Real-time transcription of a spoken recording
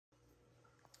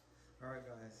Alright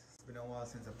guys, it's been a while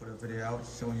since I put a video out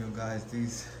showing you guys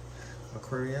these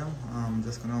aquarium. I'm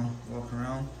just gonna walk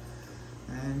around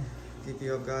and give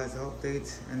you guys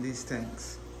updates and these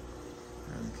tanks.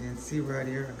 As you can see right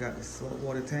here, I got the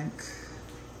saltwater tank.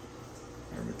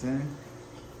 Everything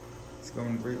is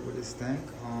going great with this tank.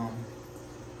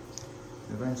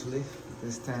 Eventually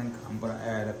this tank I'm gonna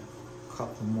add a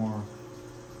couple more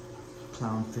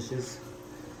clownfishes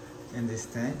in this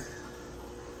tank.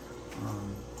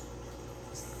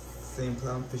 Same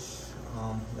clownfish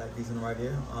like these one right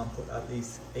here. Put at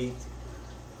least 8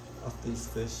 of these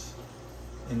fish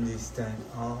in this tank.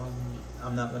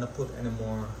 I'm not gonna put any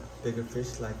more bigger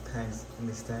fish like tanks in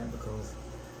this tank because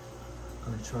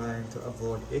I'm trying to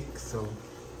avoid ick, so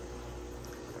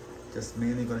just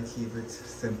mainly gonna keep it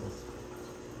simple.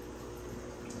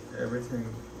 Everything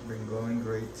been going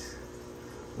great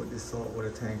with this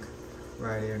saltwater tank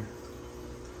right here.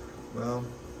 Well,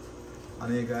 I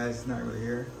know you guys not really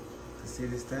here to see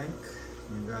this tank.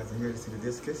 You guys are here to see the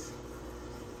Discus,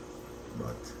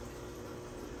 but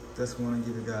just want to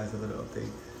give you guys a little update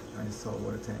on the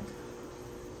saltwater tank.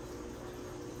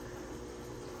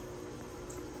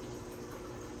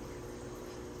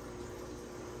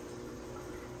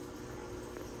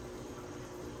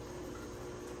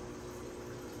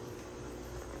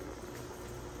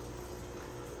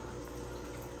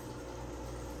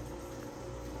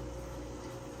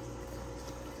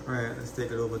 Alright, let's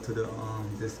take it over to the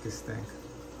Discus tank.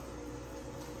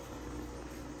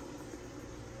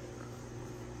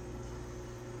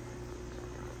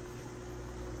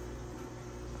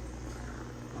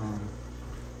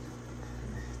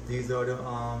 These are the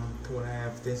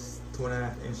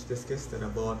 2.5 inch Discus that I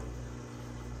bought.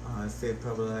 I say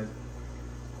probably like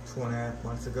 2.5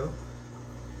 months ago,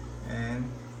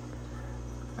 and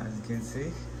as you can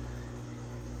see,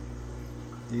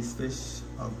 these fish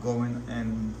are going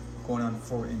on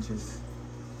 4 inches.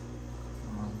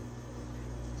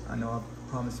 I know I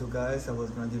promised you guys I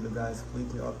was gonna give you guys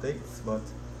weekly updates, but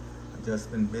I've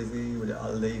just been busy with the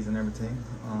holidays and everything.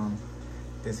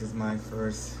 This is my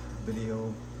first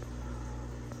video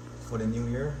for the new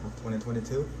year of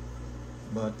 2022,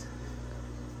 but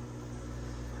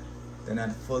they're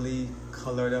not fully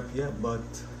colored up yet, but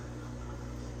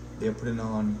they're putting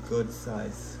on good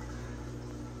size.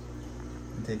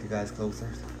 Take you guys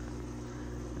closer.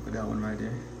 Look at that one right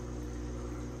there.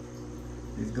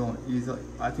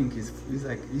 I think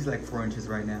he's like 4 inches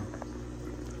right now.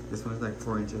 This one's like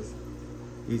 4 inches.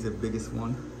 He's the biggest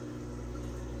one,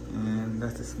 and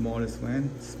that's the smallest one.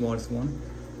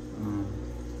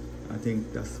 I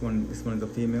think this one is a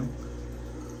female,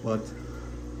 but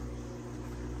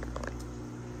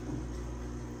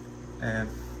if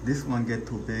this one get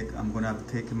too big, I'm gonna have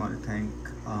to take him out of the tank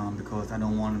because I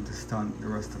don't want him to stunt the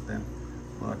rest of them.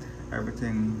 But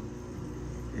everything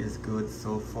is good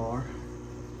so far.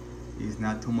 He's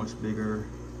not too much bigger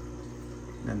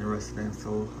than the rest of them,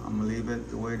 so I'm gonna leave it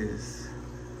the way it is.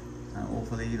 And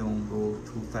hopefully he don't go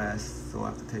too fast, so I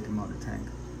have to take him out of the tank.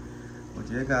 But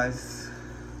yeah guys,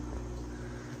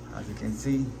 as you can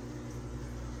see,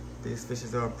 these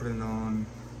fishes are putting on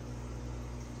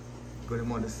good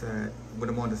amount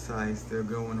of size. They're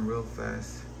growing real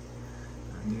fast.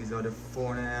 And these are the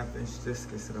 4.5 inch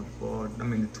Discus that I bought. I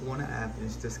mean the 2.5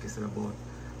 inch Discus that I bought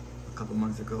a couple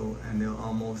months ago, and they're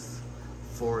almost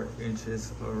 4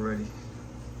 inches already.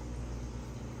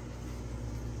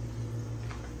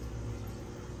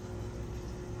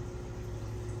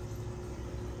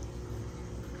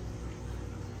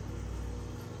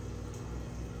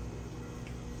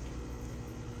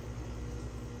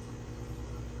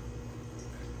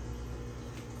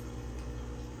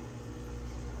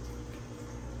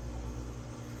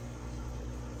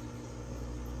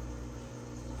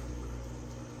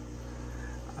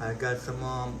 I got some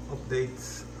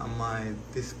updates on my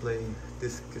display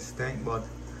Discus tank, but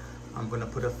I'm gonna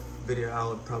put a video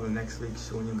out probably next week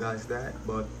showing you guys that.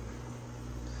 But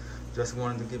just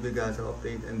wanted to give you guys an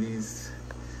update on these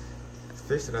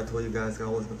fish that I told you guys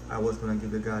I was gonna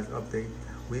give you guys an update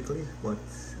weekly, but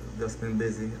just been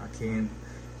busy. I can't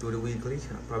do the weekly.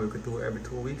 I probably could do it every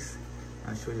 2 weeks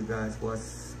and show you guys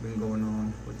what's been going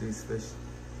on with these fish.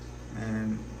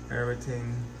 And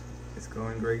everything is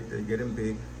going great. They're getting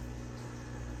big.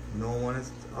 No one is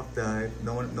up died.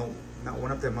 Not one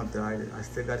of them have died. I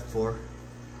still got 4,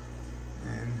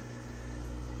 and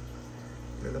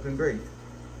they're looking great.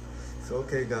 So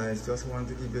okay guys, just wanted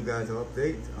to give you guys an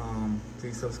update.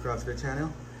 Please subscribe to the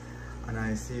channel, and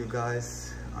I see you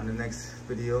guys on the next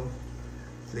video.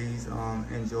 Please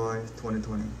enjoy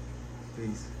 2020.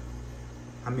 Peace.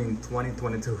 I mean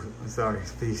 2022. I'm sorry.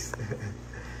 Peace.